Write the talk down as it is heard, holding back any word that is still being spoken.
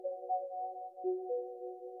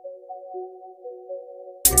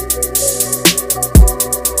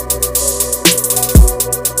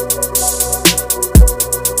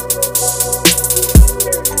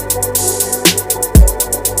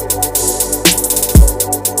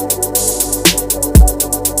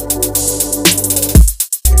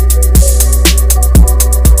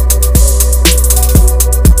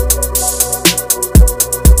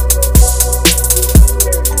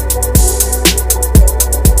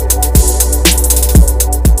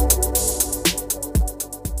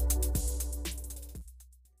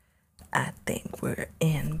I think we're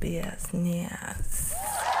in business.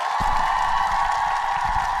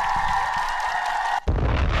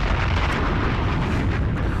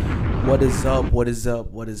 What is up? What is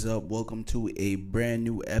up? What is up? Welcome to a brand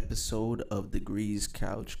new episode of Degrees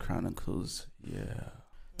Couch Chronicles. Yeah.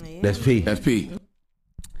 That's P. That's P.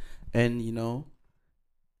 And, you know,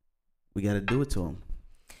 we got to do it to him.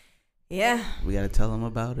 Yeah. We got to tell him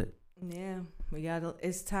about it. Yeah. We got to,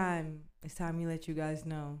 it's time. It's time we let you guys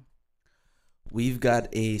know. We've got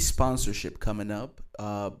a sponsorship coming up.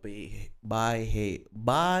 By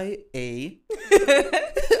a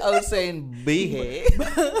I was saying Bihan.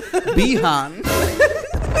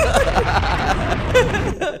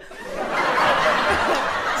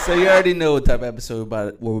 So you already know what type of episode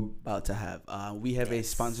we're about to have. We have a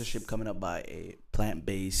sponsorship coming up by a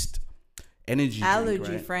plant-based energy drink,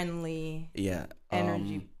 allergy right? friendly. Yeah,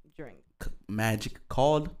 energy drink. Magic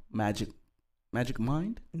Mind. Magic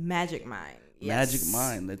Mind. Yes. Magic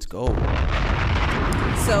Mind. Let's go.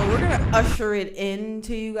 So we're gonna usher it in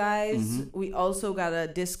to you guys. Mm-hmm. We also got a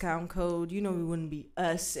discount code. You know, we wouldn't be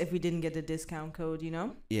us if we didn't get the discount code. You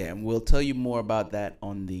know. Yeah, and we'll tell you more about that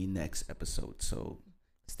on the next episode. So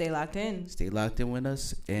stay locked in. Stay locked in with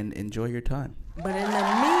us and enjoy your time. But in the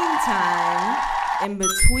meantime, in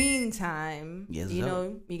between time, yes, you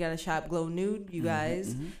know, you gotta shop Glow Nude, you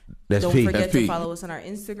guys. Mm-hmm. Don't forget to follow us on our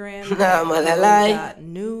Instagram.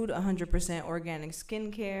 Nude, 100% organic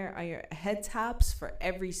skincare are your head tops for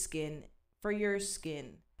every skin, for your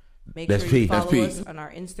skin. Make sure you follow us on our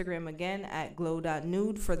Instagram again at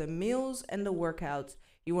glow.nude for the meals and the workouts.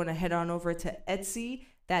 You want to head on over to Etsy.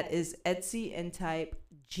 That is Etsy, and type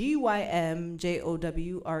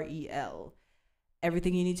GYMJOWREL.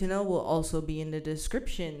 Everything you need to know will also be in the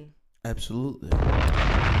description. Absolutely.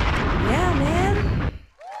 Yeah, man.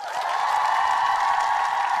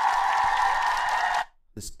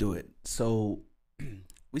 Let's do it. So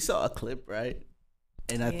we saw a clip, right?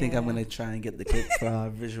 And I think I'm going to try and get the clip for our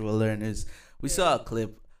visual learners. We saw a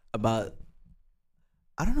clip about,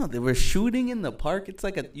 I don't know, they were shooting in the park. It's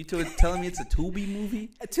like you were telling me it's a Tubi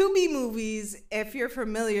movie? Tubi movies, if you're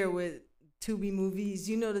familiar with Tubi movies,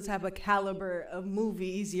 you know the type of caliber of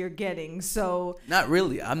movies you're getting. So not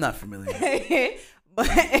really. I'm not familiar. But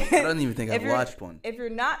I don't even think I've watched one. If you're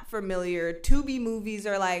not familiar, Tubi movies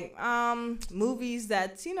are like movies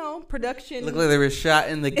that's, you know, production. Look like they were shot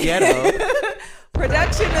in the ghetto.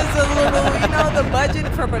 Production is a little, you know, the budget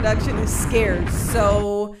for production is scarce.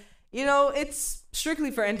 So, you know, it's strictly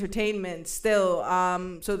for entertainment still.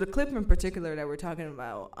 So the clip in particular that we're talking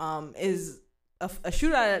about is a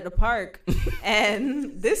shootout at the park.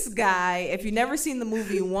 And this guy, if you've never seen the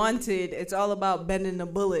movie Wanted, it's all about bending a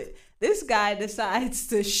bullet. This guy decides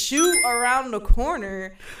to shoot around the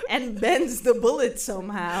corner and bends the bullet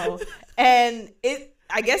somehow. And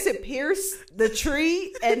I guess it pierced the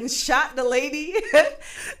tree and shot the lady,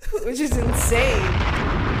 which is insane.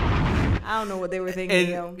 I don't know what they were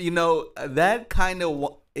thinking. And, you know, that kind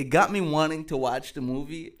of, it got me wanting to watch the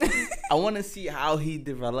movie. I want to see how he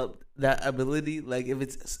developed that ability, like if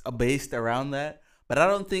it's based around that. But I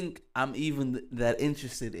don't think I'm even that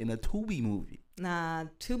interested in a Tubi movie. Nah,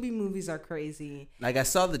 Tubi movies are crazy. Like, I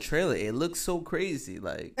saw the trailer. It looks so crazy.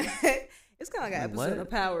 Like, it's kind of like an episode of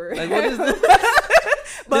Power. Like, what is this?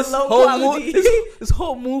 But this low quality. This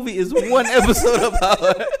whole movie is one episode of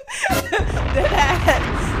Power.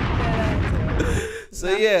 So,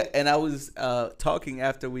 yeah, and I was talking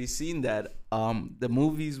after we seen that, the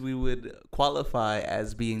movies we would qualify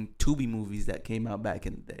as being Tubi movies that came out back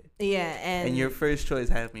in the day. Yeah, and your first choice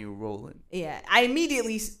had me rolling. Yeah, I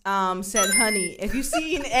immediately said Honey. If you've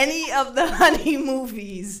seen any of the Honey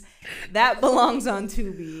movies, that belongs on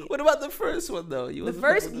Tubi. What about the first one, though? The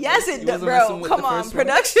first, yes, it does, bro. Come on,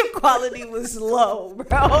 production quality was low, bro.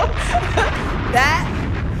 That...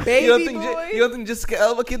 Baby you don't think Jessica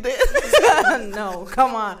Alba can dance? No,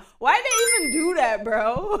 come on. Why did they even do that,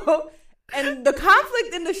 bro? And the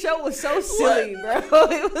conflict in the show was so silly, bro.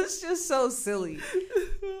 It was just so silly.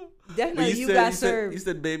 Definitely, you got served. You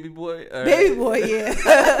said Baby Boy? Baby Boy, yeah.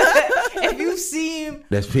 If you've seen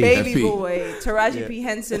Baby Boy, Taraji P.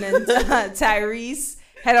 Henson and Tyrese,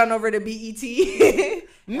 head on over to BET.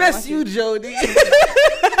 Mess you, Jody.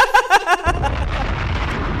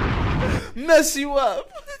 Mess you up.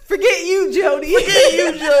 Forget you, Jody. Forget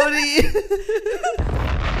you, Jody.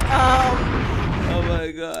 Oh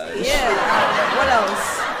my gosh. Yeah. What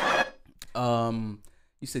else?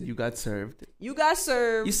 You said you got served. You got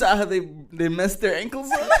served. You saw how they messed their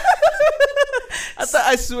ankles up?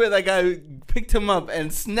 I swear that guy picked him up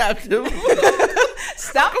and snapped him.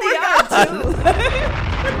 Stop the yard too.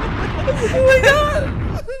 Oh my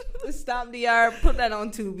god. Stomp the yard. Put that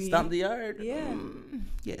on Tubi. Stomp the yard? Yeah.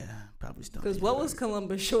 Yeah, probably stomp. Because what was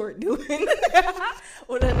Columbus Short doing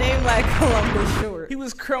with a name like Columbus Short? He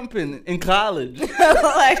was crumping in college.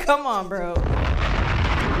 Like, come on, bro.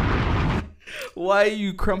 Why are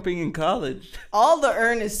you crumping in college? All the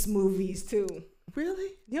Ernest movies too.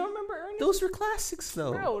 Really? You don't remember Ernest? Those were classics,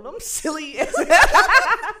 though. Bro, them silly.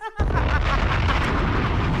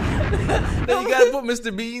 Then you gotta put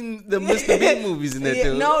Mr. Bean, the Mr. Bean movies in there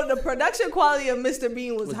too. No, the production quality of Mr.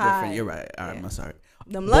 Bean was high. Different. You're right. All right, I'm sorry.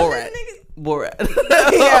 Them London niggas. Borat.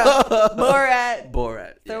 Yeah,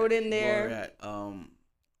 Borat. Throw it in there. Borat.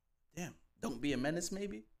 Damn. Don't Be a Menace,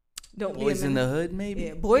 maybe. Don't Boys be a in the Hood, maybe.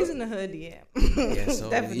 Yeah, Boys in the Hood. Yeah. Yeah. So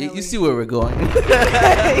Definitely. you see where we're going.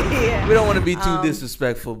 Yeah. We don't want to be too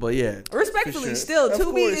disrespectful, but yeah. Respectfully, sure. still, Of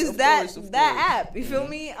Tubi course, is of that course, of that course. app. You feel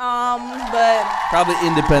me? But Probably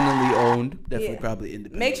independently owned. Definitely, Yeah. probably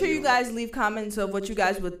independently. make sure you owned. guys leave comments of what you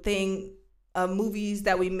guys would think of movies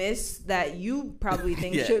that we missed that you probably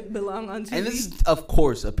think Yeah. should belong on Tubi. And this is, of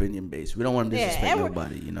course, opinion based. We don't want to Yeah, disrespect and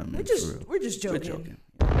nobody. You know what I mean? we're just We're joking.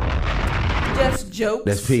 joking. Just jokes.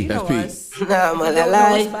 That's P. You know That's us. You know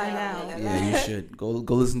us by now. Yeah, you should go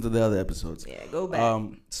listen to the other episodes. Yeah, go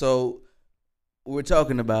back. So we're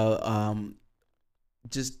talking about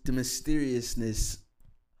just the mysteriousness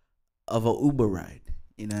of a Uber ride.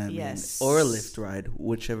 You know what Yes. I mean? Or a Lyft ride,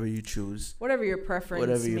 whichever you choose. Whatever your preference.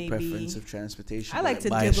 Whatever your may preference be. of transportation. I like to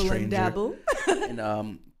by a dibble and stranger. dabble. And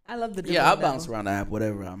I love the dibble yeah, I'll and bounce dabble. around the app,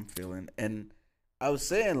 whatever I'm feeling. And I was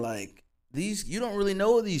saying, like, these, you don't really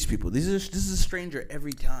know these people. This is a stranger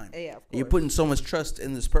every time. Yeah, of And you're course. putting so much trust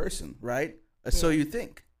in this person, right? Or so Yeah. you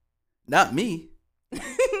think. Not me.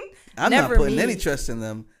 I'm Never not putting me. any trust in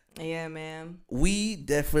them. Yeah, man. We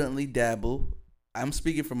definitely dabble. I'm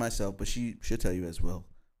speaking for myself, but she'll tell you as well.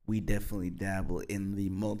 We definitely dabble in the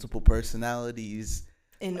multiple personalities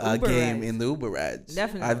In Uber game rides. in the Uber rides.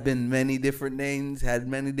 Definitely. I've been many different names, had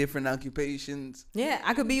many different occupations. Yeah,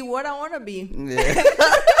 I could be what I want to be. Yeah.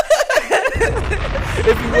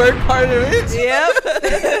 If you work part of it, Yep.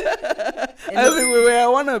 I think we're where I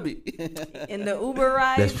want to be. In the Uber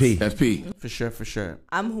rides, That's P. That's P. For sure.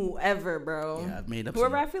 I'm whoever, bro. Yeah, I've made up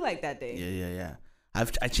Whoever some- I feel like that day. Yeah.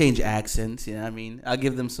 I change accents, you know what I mean? I'll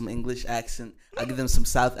give them some English accent. I'll give them some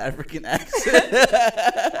South African accent.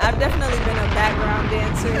 I've definitely been a background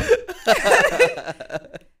dancer.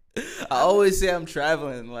 I always say I'm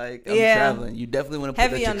traveling. Like, I'm Yeah. traveling. You definitely want to put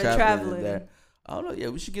Heavy that on you're the traveling traveling. in there. I don't know. Yeah,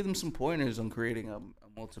 we should give them some pointers on creating a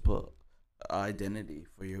multiple identity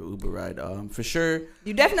for your Uber ride. For sure.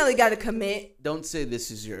 You definitely got to commit. Don't say this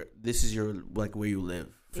is your like where you live.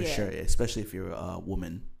 For Yeah. sure. Especially if you're a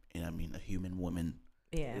woman. You know what I mean? A human woman.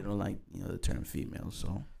 Yeah. They don't like, the term female,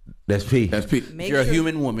 so. That's P. That's P. If you're a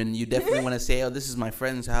human woman, you definitely want to say, "Oh, this is my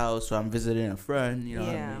friend's house, so I'm visiting a friend." You know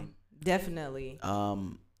what I mean? Definitely.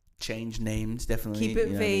 Change names, definitely. Keep it you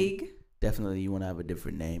know what I mean? vague. Definitely, you want to have a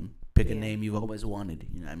different name. Pick a Yeah. name you've always wanted.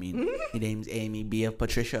 You know what I mean? Your name's Amy. Be a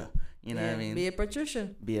Patricia. You know what I mean? Be a Patricia.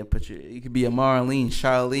 Be a Patricia. You could be a Marlene,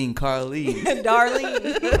 Charlene, Carlene.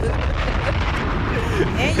 Darlene.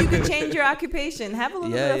 And you can change your occupation. Have a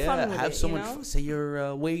little bit of fun with Have it. so you much. know? Say you're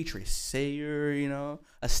a waitress. Say you're,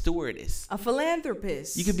 a stewardess. A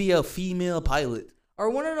philanthropist. You could be a female pilot. Or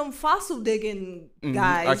one of them fossil digging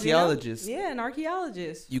guys. Archaeologists. You know? Yeah, an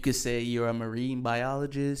archaeologist. You could say you're a marine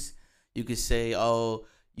biologist. You could say, oh,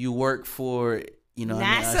 you work for, a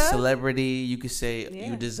NASA? celebrity. You could say Yeah.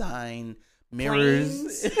 you design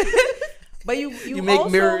mirrors. Planes. But you make also,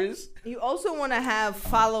 mirrors. You also want to have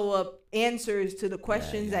follow-up answers to the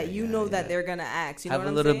questions that you know that yeah. they're gonna ask. You Have know a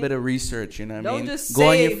what little I'm saying? bit of research, you know what I Don't mean? just go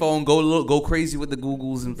on say- your phone, go crazy with the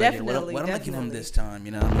Googles and think, what am I gonna give them Definitely. this time,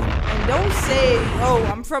 you know what I mean? And don't say, "Oh,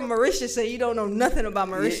 I'm from Mauritius," so you don't know nothing about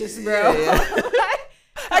Mauritius, bro. Yeah.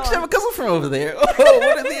 Actually, I have a cousin from over there. Oh,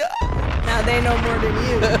 what are the Now they know more than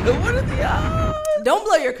you. what are the odds? Don't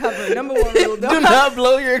blow your cover. Number one rule: Do not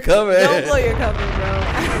blow your cover. don't blow your cover,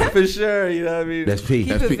 bro. For sure, you know what I mean? That's P. Keep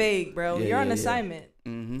That's it P. vague, bro. Yeah, You're on yeah, yeah. assignment.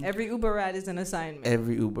 Mhm. Every Uber ride is an assignment.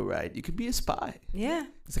 Every Uber ride. You could be a spy. Yeah.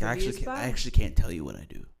 It's like, Could be a I spy. actually can't tell you what I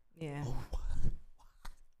do. Yeah. Oh,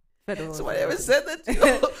 Federal. somebody ever said that to you?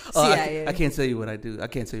 Oh, CIA. I can't tell you what I do. I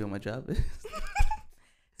can't tell you what my job is.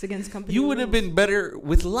 It's against company. You would have been better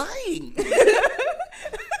with lying.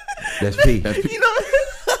 That's Pete. That's Pete. You know,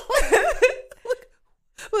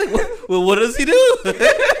 well, what does he do?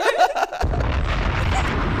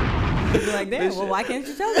 Like, damn. Well, why can't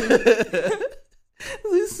you tell me?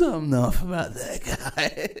 There's something off about that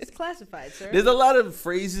guy. It's classified, sir. There's a lot of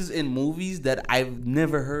phrases in movies that I've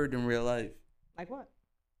never heard in real life. Like what?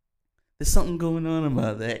 There's something going on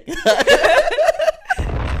about that guy.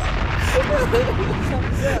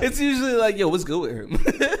 It's usually like, yo, what's good with him?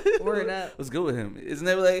 Word up. What's good with him? It's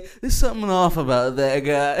never like, there's something off about that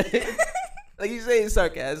guy. Like you say it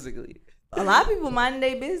sarcastically. A lot of people mind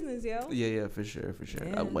their business, yo. Yeah, for sure.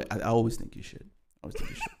 Yeah. I always think you should.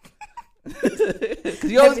 Because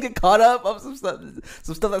you always get caught up on some stuff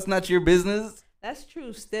that's not your business. That's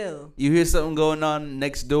true still. You hear something going on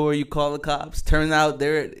next door, you call the cops. Turns out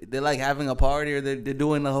they're like having a party, or they're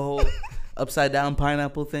doing the whole upside down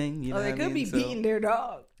pineapple thing. You know They what could I mean? be beating their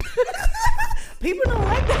dog. People don't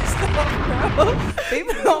like that stuff,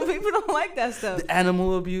 bro. People don't like that stuff. The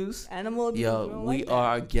animal abuse. Animal abuse. Yo, we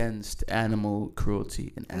are against animal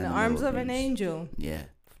cruelty and in the animal arms of abuse. an angel. Yeah,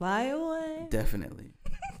 Fly away. definitely.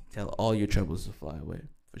 Tell all your troubles to fly away,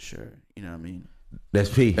 for sure. You know what I mean? That's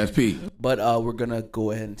Pete. That's Pete. But we're gonna go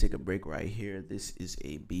ahead and take a break right here. This is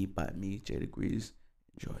a beat by me, J Degrees.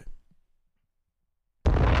 Enjoy.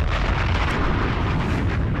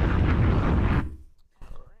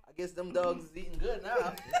 I guess them dogs is eating good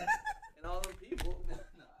now. And all them people.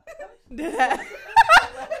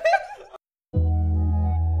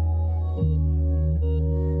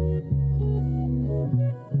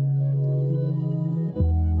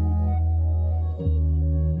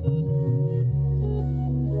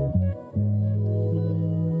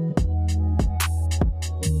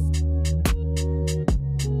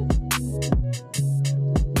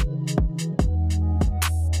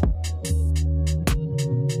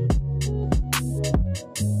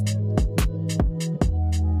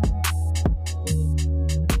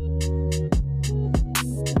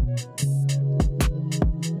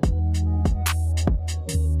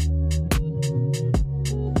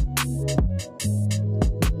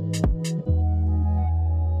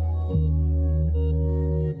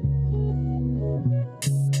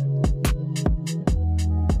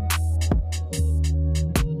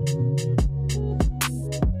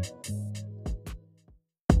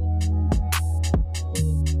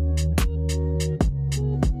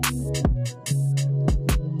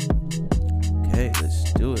 Okay,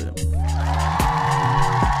 let's do it.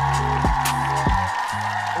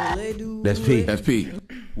 That's Pete. That's Pete.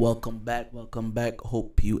 Welcome back.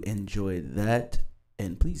 Hope you enjoyed that.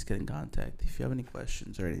 And please get in contact if you have any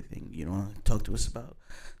questions or anything. You know, talk to us about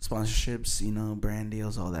sponsorships, you know, brand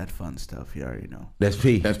deals, all that fun stuff. You already know. That's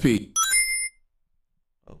Pete. That's Pete.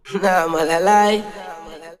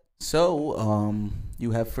 So,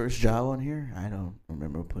 you have first job on here? I don't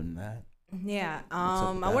remember putting that. Yeah.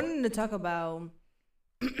 up with I that? wanted to talk about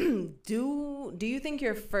do you think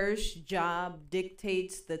your first job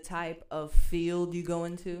dictates the type of field you go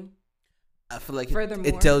into? I feel like Furthermore.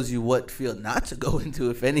 it tells you what field not to go into,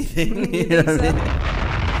 if anything. You You know think what I so?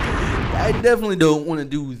 mean? I definitely don't want to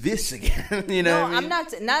do this again. You know No, what I mean? I'm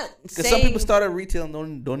not Because saying some people start at retail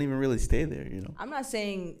and don't even really stay there, you know? I'm not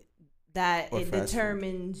saying that Or it fast food.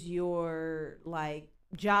 determines your like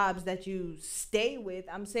jobs that you stay with.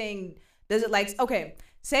 I'm saying, does it like, okay,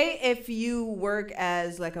 say if you work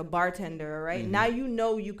as like a bartender, right? Mm-hmm. Now you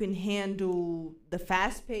know you can handle the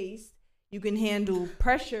fast pace, you can handle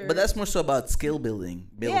pressure. But that's more so about skill building.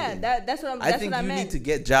 yeah, that's what I'm. I That's think what I you meant. need to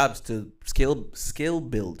get jobs to skill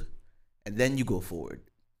build, and then you go forward.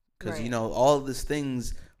 Because you Right. know all of these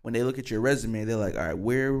things, when they look at your resume, they're like, all right,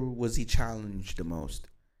 where was he challenged the most?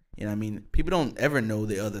 You know what I mean? People don't ever know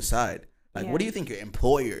the other side. Like, Yeah. what do you think your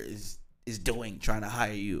employer is doing trying to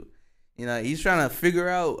hire you? You know, he's trying to figure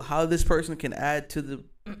out how this person can add to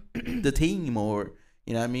the team, or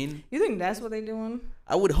you know what I mean? You think that's what they're doing?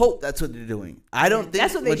 I would hope that's what they're doing. I don't think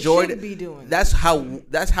That's what they majority should be doing. That's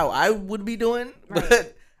how I would be doing, Right.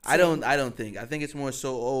 but I don't think. I think it's more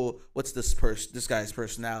so, what's this guy's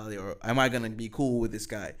personality, or am I gonna be cool with this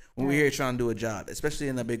guy when we're Right. here trying to do a job, especially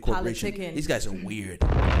in a big corporation? Politicking. These guys are weird.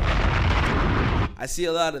 I see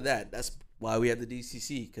a lot of that. That's why we have the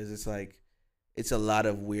DCC, because it's like it's a lot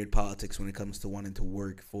of weird politics when it comes to wanting to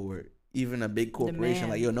work for even a big corporation.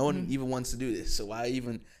 Demand. Like, yo, no one Mhm. even wants to do this, so why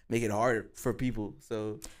even make it hard for people?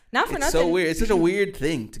 So Not for it's nothing. so weird. It's such a weird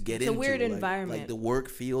thing to get It's a into. weird like environment. the work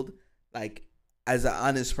field. Like, as an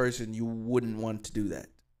honest person, you wouldn't want to do that.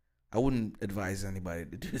 I wouldn't advise anybody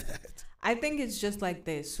to do that. I think it's just like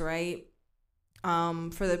this, right?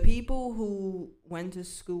 For the people who went to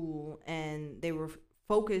school and they were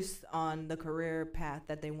focused on the career path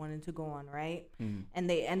that they wanted to go on, right? Mm. And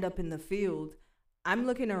they end up in the field. I'm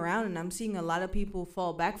looking around and I'm seeing a lot of people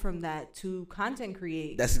fall back from that to content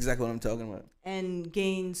create That's exactly what I'm talking about. and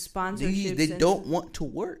gain sponsorships. They and- don't want to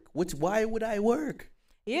work. Why would I work?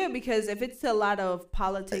 Yeah, because if it's a lot of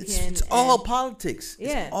politicking, It's all politics.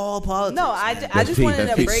 Yeah. It's all politics. No, man. I just Pete, wanted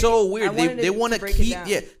that's to Pete. break. It's so I weird. wanted They want to break it keep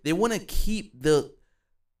down. they want to keep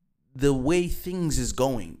the way things is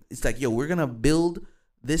going. It's like, yo, we're gonna build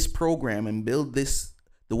this program and build this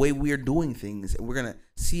the way we're doing things, and we're gonna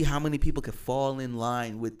see how many people can fall in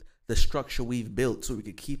line with the structure we've built, so we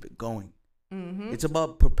can keep it going. Mm-hmm. It's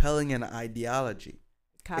about propelling an ideology.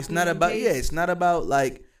 It's not about It's not about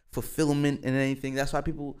like fulfillment and anything. That's why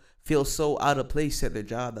people feel so out of place at their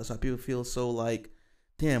job. That's why people feel so like,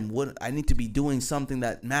 damn, what I need to be doing something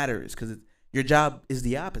that matters, because your job is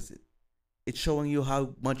the opposite. It's showing you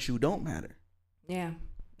how much you don't matter. Yeah,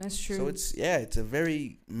 that's true. So it's a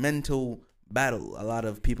very mental battle a lot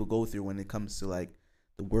of people go through when it comes to like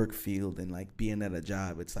the work field and like being at a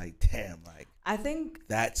job. It's like, damn, like I think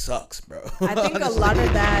that sucks, bro. I think a lot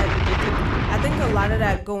of that. I think a lot of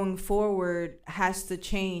that going forward has to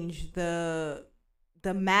change the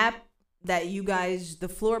map that you guys, the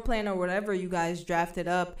floor plan or whatever you guys drafted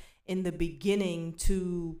up in the beginning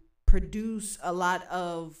to produce a lot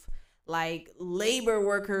of like labor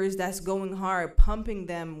workers that's going hard, pumping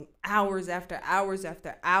them hours after hours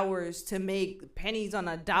after hours to make pennies on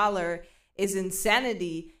a dollar is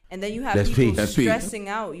insanity. And then you have people stressing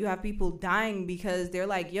out. You have people dying because they're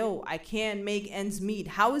like, yo, I can't make ends meet.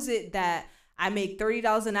 How is it that I make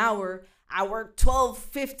 $30 an hour, I work 12,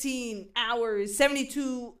 15 hours,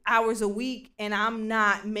 72 hours a week, and I'm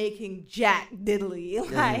not making jack diddly? It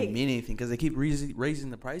doesn't Like, mean anything because they keep raising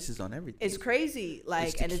the prices on everything. it's crazy. Like,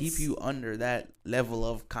 It's to and keep it's, you under that level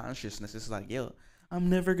of consciousness. It's like, yo, I'm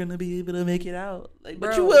never gonna be able to make it out. Like,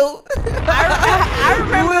 but Bro. you will. I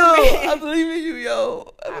remember. You will. I believe in you,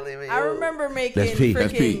 yo. I believe in you. I remember making That's Pete,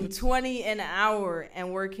 that's freaking Pete. 20 an hour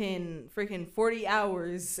and working freaking 40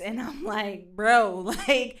 hours, and I'm like, bro,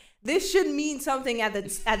 like this should mean something at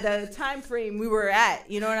the time frame we were at.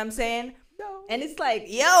 You know what I'm saying? No. And it's like,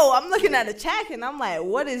 yo, I'm looking at a check and I'm like,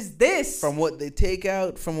 what is this? From what they take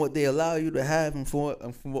out, from what they allow you to have, and for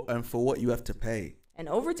what you have to pay. And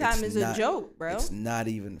overtime It's is not- a joke, bro. It's not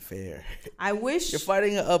even fair. I wish. You're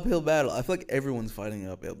fighting an uphill battle. I feel like everyone's fighting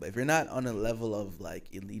an uphill battle. If you're not on a level of like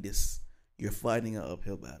elitists, you're fighting an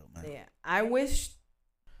uphill battle, man. Yeah, I wish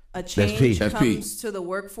a Pete. change That's comes Pete. to the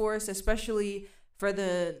workforce, especially for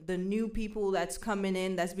the new people that's coming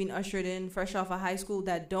in, that's being ushered in fresh off of high school,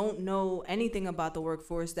 that don't know anything about the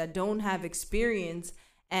workforce, that don't have experience.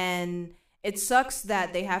 And it sucks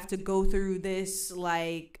that they have to go through this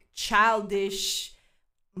like childish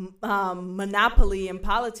monopoly in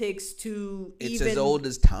politics to It's even as old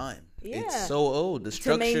as time. Yeah. It's so old. The to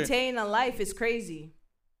structure maintain a life is crazy.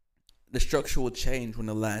 the structure will change when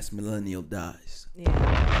the last millennial dies.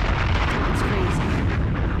 Yeah, it's crazy.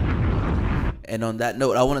 And on that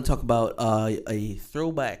note, I want to talk about a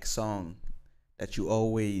throwback song that you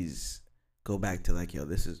always go back to. Like, yo,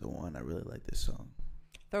 this is the one. I really like this song.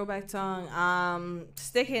 Throwback song.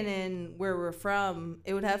 Sticking in where we're from,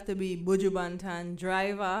 it would have to be Buju Banton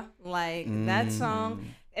Driver. Like that song,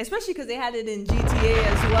 especially because they had it in GTA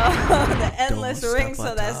as well. The Endless Don't Ring. stop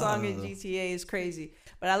So that song in until- GTA is crazy.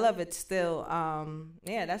 But I love it still.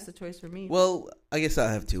 Yeah, that's the choice for me. Well, I guess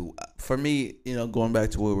I have to. For me, going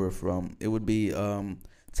back to where we're from, it would be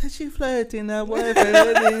touchy flirting that boyfriend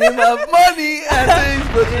in my money and things,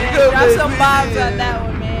 but Yeah, drop some bombs on that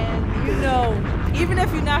one, man. You know, even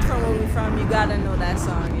if you're not from where we're from, you gotta know that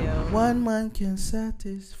song, yo. One man can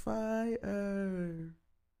satisfy her.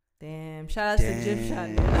 Damn. Shout out to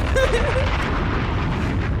Gypshot.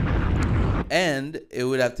 And it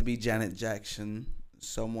would have to be Janet Jackson,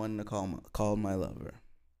 Someone to Call My Lover.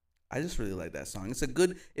 I just really like that song.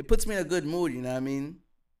 It puts me in a good mood, you know what I mean?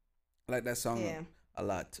 I like that song Yeah. a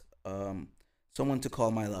lot. Someone to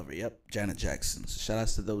Call My Lover. Yep, Janet Jackson. So shout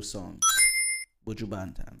outs to those songs. Buju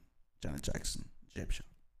Banton, Janet Jackson, Gypshot.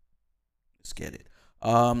 Let's get it.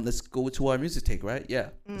 Let's go to our music take, right? Yeah,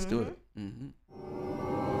 let's do it.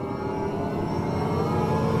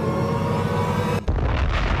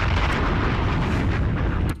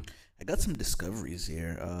 I got some discoveries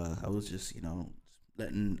here. I was just,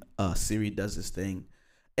 letting Siri does this thing,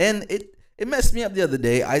 and it messed me up the other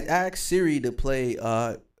day. I asked Siri to play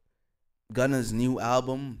Gunna's new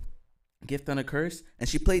album, Gift and a Curse, and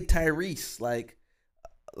she played Tyrese. Like,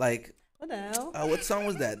 What the hell? what song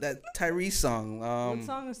was that? That Tyrese song. What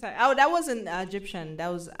song was that? Oh, that wasn't Egyptian. That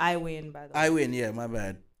was I Win, by the way. I Win. Yeah, my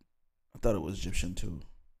bad. I thought it was Egyptian too.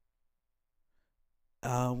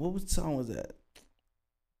 What song was that?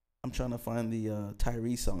 I'm trying to find the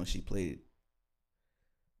Tyrese song she played.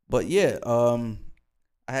 But yeah, I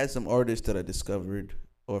had some artists that I discovered,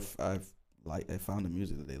 or I found the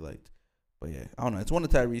music that they liked. But yeah, I don't know. It's one of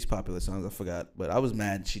Tyrese popular songs. I forgot, but I was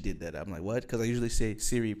mad she did that. I'm like, what? Because I usually say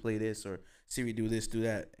Siri play this or Siri do this, do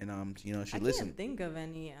that, and she listened. I can't think of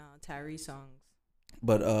any Tyrese songs.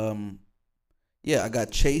 But yeah, I got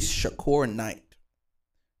Chase Shakur Knight.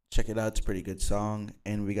 Check it out. It's a pretty good song.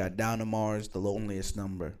 And we got Down to Mars, The Loneliest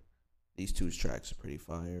Number. These two tracks are pretty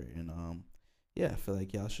fire. And yeah, I feel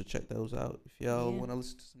like y'all should check those out if y'all want to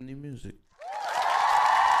listen to some new music.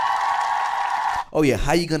 Oh yeah,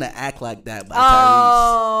 How You Gonna Act Like That by Tyrese.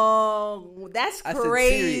 Oh, that's I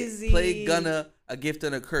crazy. said, Siri, play Gunna, A Gift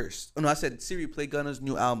and a Curse. Oh no, I said, Siri, play Gunna's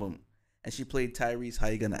new album. And she played Tyrese, How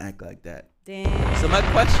You Gonna Act Like That. Damn. So my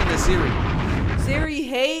question to Siri. Siri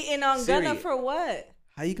hating on Siri, Gunna for what?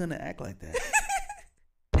 How you gonna act like that?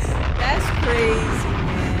 That's crazy,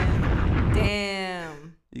 man.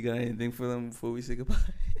 Damn. You got anything for them before we say goodbye?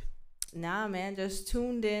 Nah, man, just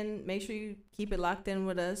tuned in. Make sure you keep it locked in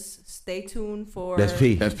with us. Stay tuned for That's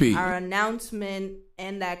P. That's P. our announcement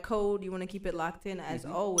and that code. You want to keep it locked in as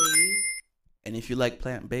always. And if you like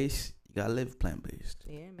plant-based, you gotta live plant-based.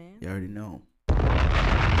 Yeah, man. You already know.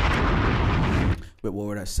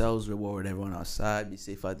 Reward ourselves, reward everyone outside. Be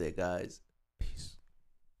safe out there, guys. Peace.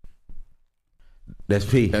 That's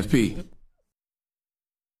P. That's P.